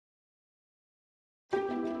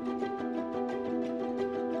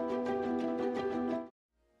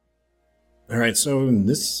All right, so in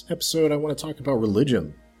this episode, I want to talk about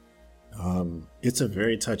religion. It's a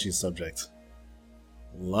very touchy subject.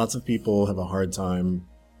 Lots of people have a hard time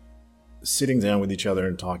sitting down with each other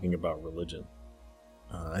and talking about religion.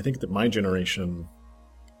 I think that my generation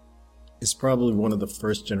is probably one of the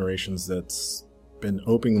first generations that's been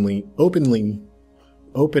open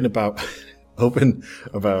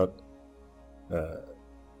about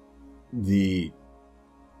the.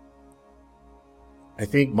 I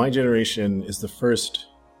think my generation is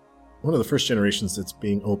one of the first generations that's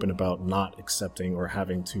being open about not accepting or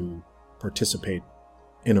having to participate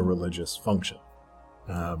in a religious function.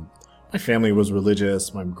 My family was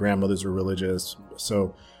religious, my grandmothers were religious,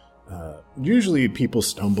 so usually people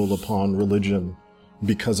stumble upon religion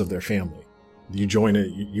because of their family. You join it,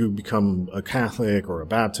 you become a Catholic or a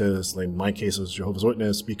Baptist, like in my case it was Jehovah's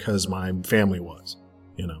Witness, because my family was,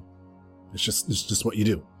 It's just what you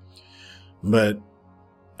do. But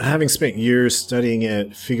having spent years studying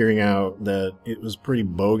it, figuring out that it was pretty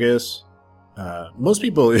bogus, most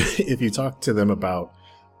people, if you talk to them about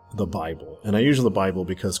the Bible, and I use the Bible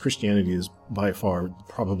because Christianity is by far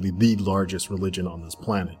probably the largest religion on this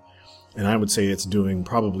planet, and I would say it's doing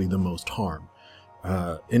probably the most harm.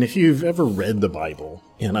 And if you've ever read the Bible,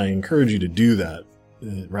 and I encourage you to do that,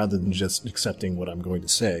 rather than just accepting what I'm going to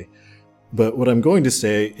say, but what I'm going to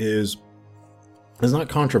say is not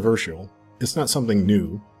controversial. It's not something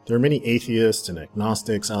new. There are many atheists and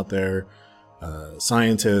agnostics out there,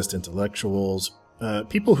 scientists, intellectuals,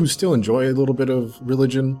 people who still enjoy a little bit of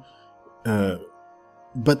religion,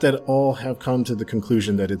 but that all have come to the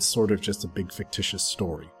conclusion that it's sort of just a big fictitious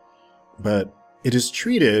story. But it is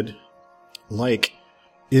treated like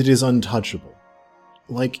it is untouchable,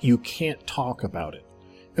 like you can't talk about it.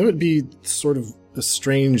 It would be sort of a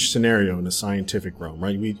strange scenario in a scientific realm,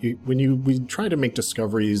 right? We try to make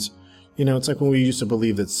discoveries. It's like when we used to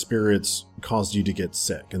believe that spirits caused you to get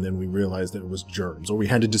sick, and then we realized that it was germs, or we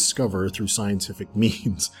had to discover through scientific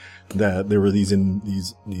means that there were these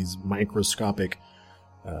microscopic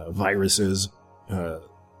viruses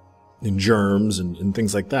and germs and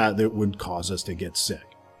things like that would cause us to get sick.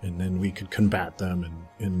 And then we could combat them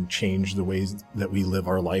and change the ways that we live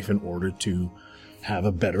our life in order to have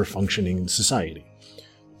a better functioning society.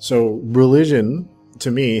 So religion,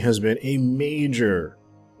 to me, has been a major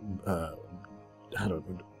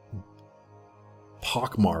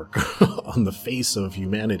pockmark on the face of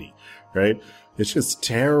humanity, right? It's just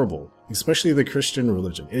terrible, especially the Christian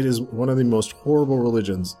religion. It is one of the most horrible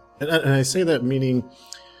religions. And I say that meaning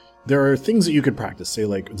there are things that you could practice, say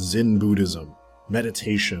like Zen Buddhism,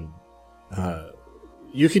 meditation.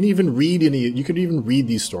 You can even read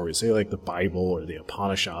these stories, say like the Bible or the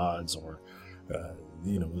Upanishads or,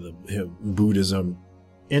 the Buddhism.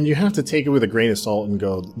 And you have to take it with a grain of salt and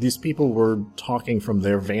go, these people were talking from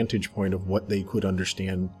their vantage point of what they could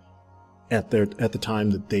understand at the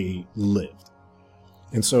time that they lived.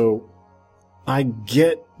 And so I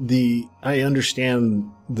understand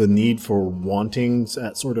the need for wanting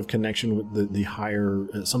that sort of connection with the higher,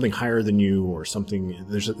 something higher than you, or something.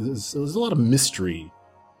 There's a lot of mystery.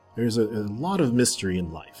 There's a lot of mystery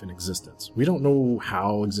in life and existence. We don't know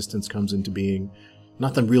how existence comes into being.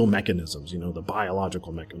 Not the real mechanisms, the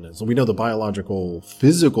biological mechanisms. We know the biological,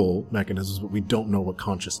 physical mechanisms, but we don't know what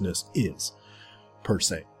consciousness is, per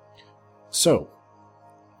se. So,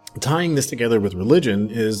 tying this together with religion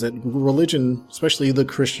is that religion, especially the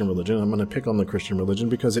Christian religion, I'm going to pick on the Christian religion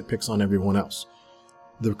because it picks on everyone else.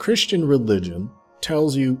 The Christian religion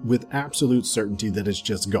tells you with absolute certainty that it's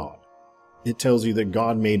just God. It tells you that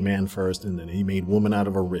God made man first and then he made woman out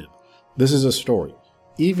of a rib. This is a story.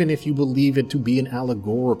 Even if you believe it to be an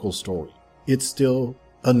allegorical story, it's still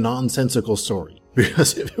a nonsensical story.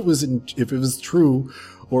 Because if it was true,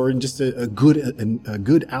 or just a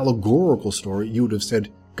good allegorical story, you would have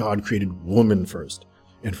said God created woman first,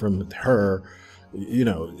 and from her,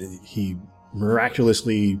 he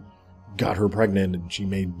miraculously got her pregnant, and she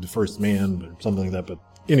made the first man, or something like that. But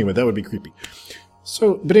anyway, that would be creepy.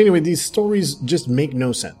 But anyway, these stories just make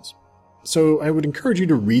no sense. So I would encourage you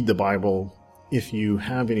to read the Bible. If you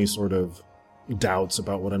have any sort of doubts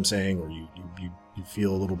about what I'm saying, or you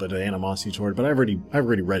feel a little bit of animosity toward it, but I've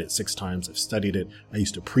already read it 6 times. I've studied it. I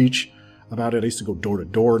used to preach about it. I used to go door to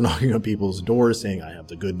door, knocking on people's doors, saying, I have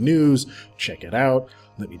the good news. Check it out.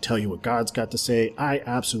 Let me tell you what God's got to say. I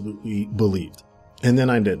absolutely believed. And then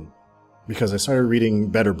I didn't, because I started reading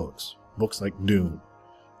better books like Dune.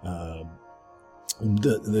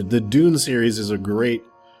 The Dune series is a great.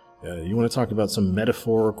 You want to talk about some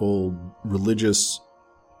metaphorical, religious,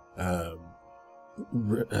 some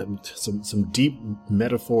deep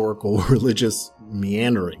metaphorical religious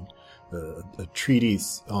meandering. a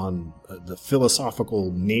treatise on the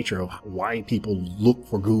philosophical nature of why people look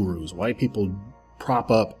for gurus, why people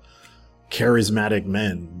prop up charismatic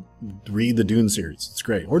men. Read the Dune series. It's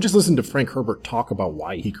great. Or just listen to Frank Herbert talk about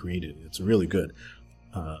why he created it. It's really good.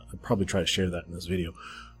 I'll probably try to share that in this video.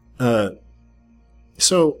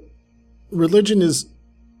 So religion is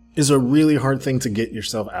a really hard thing to get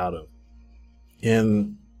yourself out of.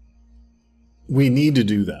 And we need to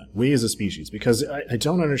do that, we as a species, because I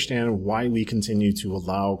don't understand why we continue to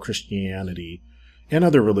allow Christianity and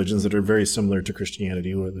other religions that are very similar to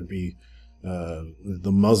Christianity, whether it be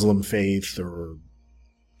the Muslim faith or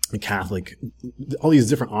the Catholic, all these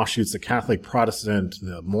different offshoots, the Catholic, Protestant,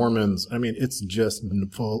 the Mormons. I mean, it's just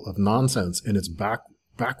full of nonsense, and it's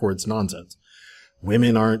backwards nonsense.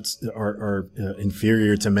 Women are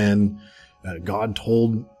inferior to men. God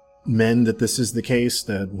told men that this is the case,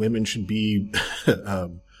 that women should be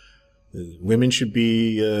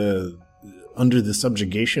under the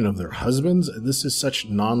subjugation of their husbands. This is such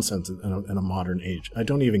nonsense in a modern age. I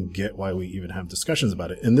don't even get why we even have discussions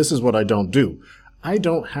about it. And this is what I don't do. I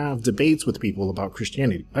don't have debates with people about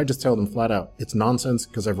Christianity. I just tell them flat out, it's nonsense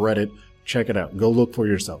because I've read it. Check it out. Go look for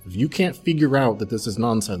yourself. If you can't figure out that this is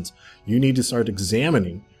nonsense, you need to start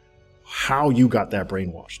examining how you got that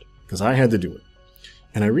brainwashed, because I had to do it.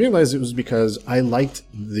 And I realized it was because I liked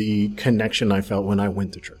the connection I felt when I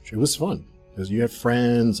went to church. It was fun because you have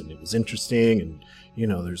friends and it was interesting, and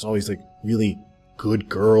there's always like really good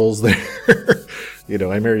girls there.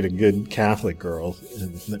 I married a good Catholic girl,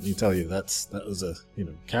 and let me tell you,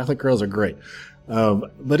 Catholic girls are great.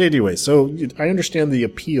 But anyway, so I understand the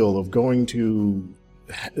appeal of going to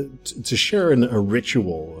share in a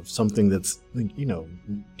ritual of something that's,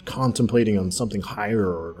 contemplating on something higher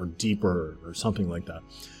or deeper or something like that.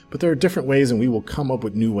 But there are different ways, and we will come up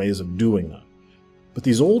with new ways of doing that. But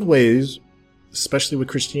these old ways, especially with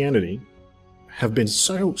Christianity, have been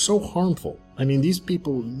so harmful. I mean, these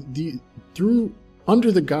people,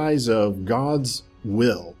 under the guise of God's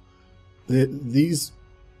will, these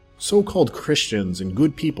so-called Christians and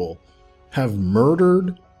good people have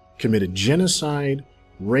murdered, committed genocide,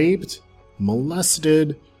 raped,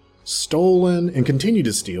 molested, stolen, and continue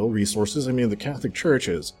to steal resources. I mean, the Catholic Church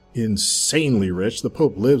is insanely rich. The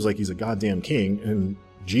Pope lives like he's a goddamn king, and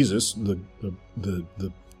Jesus, the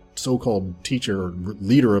so-called teacher or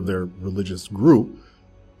leader of their religious group,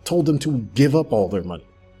 told them to give up all their money.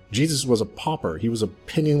 Jesus was a pauper. He was a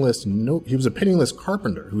penniless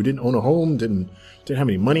carpenter who didn't own a home, didn't have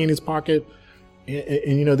any money in his pocket.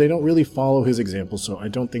 And they don't really follow his example. So I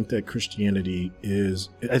don't think that Christianity is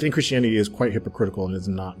quite hypocritical and is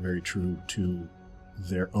not very true to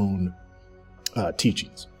their own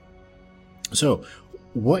teachings. So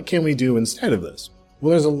what can we do instead of this?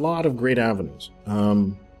 Well, there's a lot of great avenues.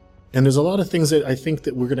 And there's a lot of things that I think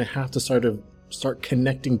that we're going to have to start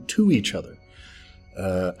connecting to each other.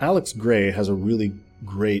 Alex Gray has a really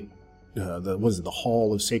great, the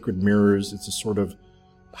Hall of Sacred Mirrors. It's a sort of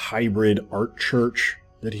hybrid art church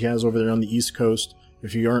that he has over there on the East Coast.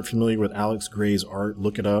 If you aren't familiar with Alex Gray's art,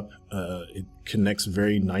 look it up. It connects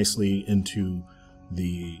very nicely into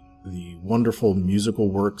the wonderful musical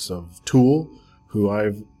works of Tool, who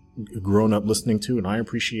I've grown up listening to and I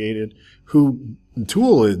appreciated. Who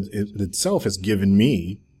Tool itself has given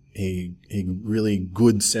me a really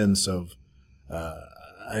good sense of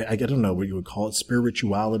I don't know what you would call it,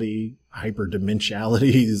 spirituality,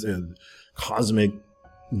 hyperdimensionalities, and cosmic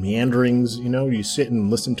meanderings. You sit and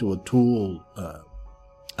listen to a Tool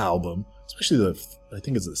album, especially I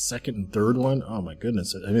think it's the second and third one. Oh my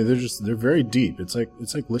goodness! I mean, they're very deep. It's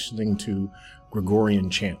like listening to Gregorian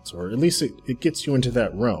chants, or at least it gets you into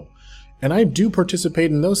that realm. And I do participate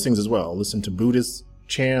in those things as well. I listen to Buddhist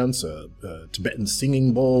chants, Tibetan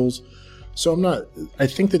singing bowls. So I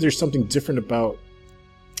think that there's something different about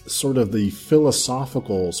sort of the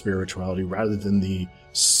philosophical spirituality rather than the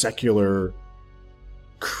secular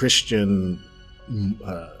Christian,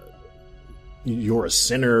 you're a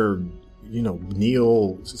sinner,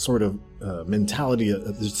 kneel sort of mentality.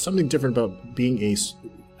 There's something different about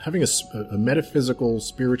having a metaphysical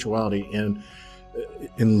spirituality, and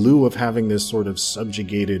in lieu of having this sort of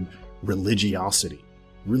subjugated religiosity.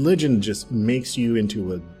 Religion just makes you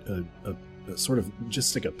into a sort of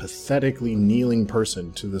just like a pathetically kneeling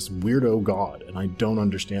person to this weirdo God, and I don't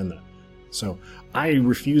understand that. So I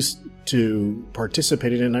refuse to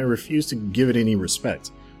participate in it, and I refuse to give it any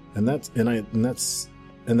respect. And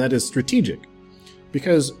that is strategic,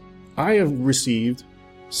 because I have received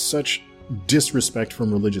such disrespect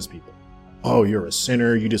from religious people. Oh, you're a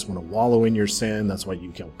sinner. You just want to wallow in your sin. That's why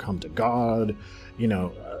you can't come to God.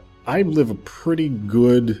 I live a pretty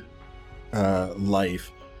good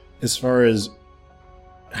life, as far as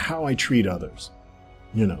how I treat others.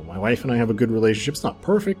 You know, my wife and I have a good relationship. It's not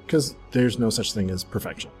perfect because there's no such thing as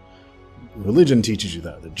perfection. Religion teaches you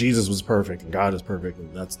that Jesus was perfect and God is perfect,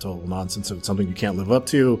 and that's total nonsense. So it's something you can't live up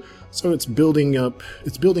to. So it's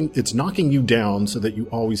it's knocking you down so that you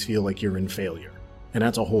always feel like you're in failure. And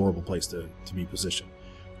that's a horrible place to be positioned.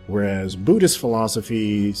 Whereas Buddhist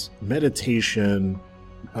philosophies, meditation,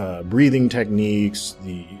 breathing techniques,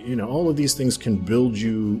 all of these things can build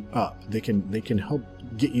you up. They can help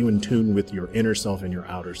get you in tune with your inner self and your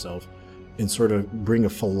outer self, and sort of bring a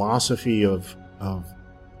philosophy of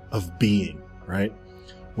being, right?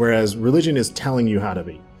 Whereas religion is telling you how to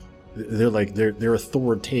be. They're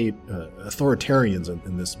authoritarians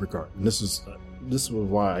in this regard. And this is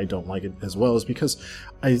why I don't like it as well, is because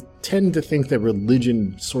I tend to think that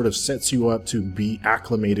religion sort of sets you up to be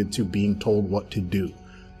acclimated to being told what to do,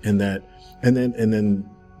 and then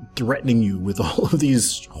threatening you with all of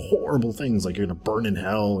these horrible things, like you're going to burn in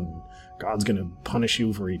hell and God's going to punish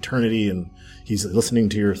you for eternity, and he's listening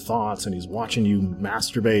to your thoughts and he's watching you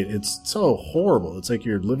masturbate. It's so horrible. It's like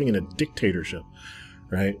you're living in a dictatorship,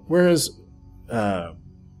 right? Whereas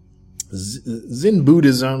Zen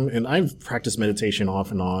Buddhism, and I've practiced meditation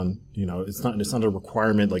off and on, it's not a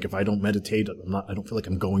requirement. Like if I don't meditate, I don't feel like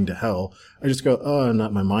I'm going to hell. I just go,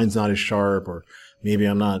 my mind's not as sharp, or maybe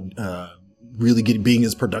I'm not really being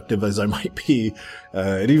as productive as I might be.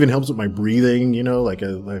 It even helps with my breathing, like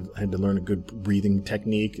I had to learn a good breathing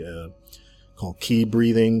technique called ki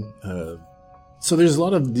breathing. So there's a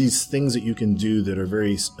lot of these things that you can do that are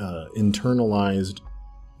very internalized.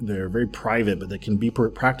 They're very private, but they can be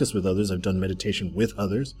practiced with others. I've done meditation with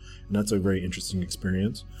others, and that's a very interesting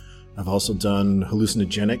experience. I've also done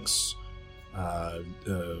hallucinogenics,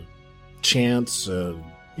 chants,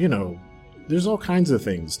 there's all kinds of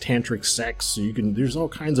things, tantric sex. There's all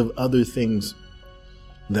kinds of other things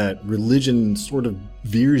that religion sort of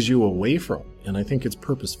veers you away from. And I think it's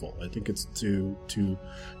purposeful. I think it's to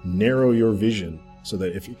narrow your vision, so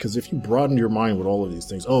that if you broaden your mind with all of these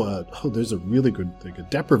things, there's a really good thing, a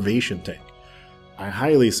deprivation tank. I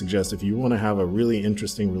highly suggest, if you want to have a really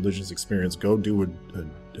interesting religious experience, go do a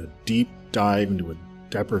deep dive into a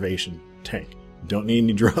deprivation tank. You don't need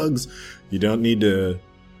any drugs. You don't need to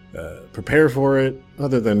prepare for it,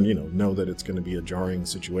 other than know that it's going to be a jarring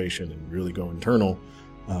situation and really go internal.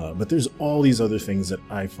 But there's all these other things that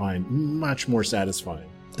I find much more satisfying,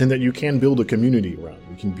 and that you can build a community around.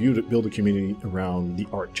 You can build a community around the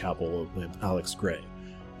Art Chapel with Alex Gray,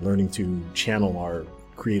 learning to channel our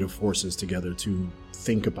creative forces together to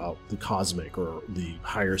think about the cosmic or the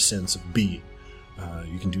higher sense of being.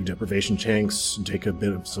 You can do deprivation tanks, take a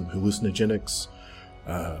bit of some hallucinogenics,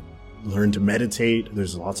 learn to meditate.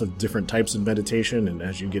 There's lots of different types of meditation, and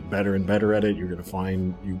as you get better and better at it, you're going to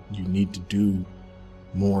find you need to do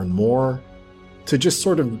more and more to just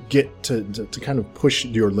sort of get to kind of push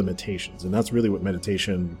your limitations. And that's really what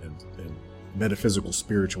meditation and metaphysical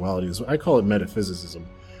spirituality is. I call it metaphysicism,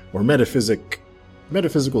 or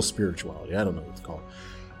metaphysical spirituality. I don't know what it's called.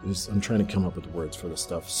 I'm trying to come up with words for this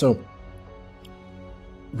stuff. So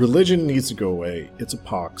religion needs to go away. It's a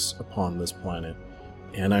pox upon this planet.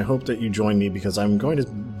 And I hope that you join me, because I'm going to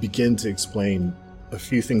begin to explain a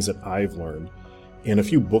few things that I've learned, and a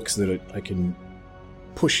few books that I can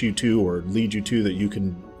push you to or lead you to that you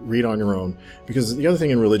can read on your own. Because the other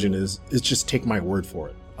thing in religion is just take my word for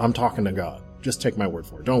it. I'm talking to God. Just take my word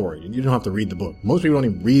for it. Don't worry. You don't have to read the book. Most people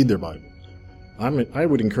don't even read their Bible. I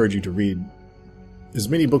would encourage you to read as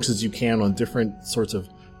many books as you can on different sorts of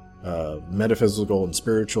metaphysical and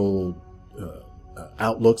spiritual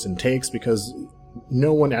outlooks and takes, because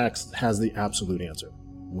no one has the absolute answer.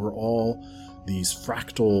 We're all these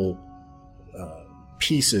fractal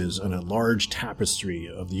pieces in a large tapestry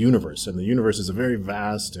of the universe, and the universe is a very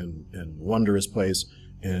vast and wondrous place,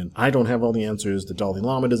 and I don't have all the answers. The Dalai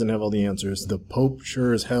Lama doesn't have all the answers. The Pope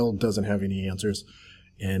sure as hell doesn't have any answers,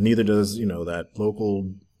 and neither does that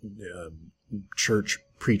local church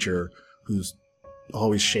preacher who's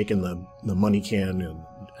always shaking the money can and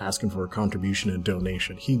asking for a contribution and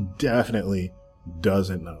donation. He definitely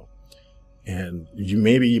doesn't know. And you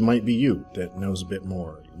might be you that knows a bit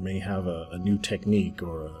more. You may have a new technique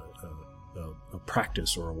or a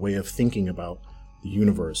practice or a way of thinking about the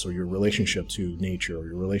universe, or your relationship to nature, or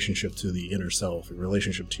your relationship to the inner self, your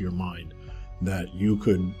relationship to your mind, that you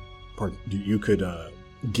could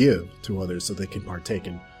give to others so they can partake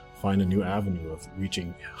and find a new avenue of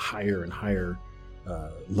reaching higher and higher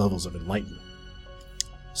levels of enlightenment.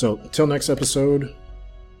 So, till next episode,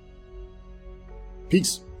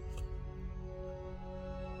 peace.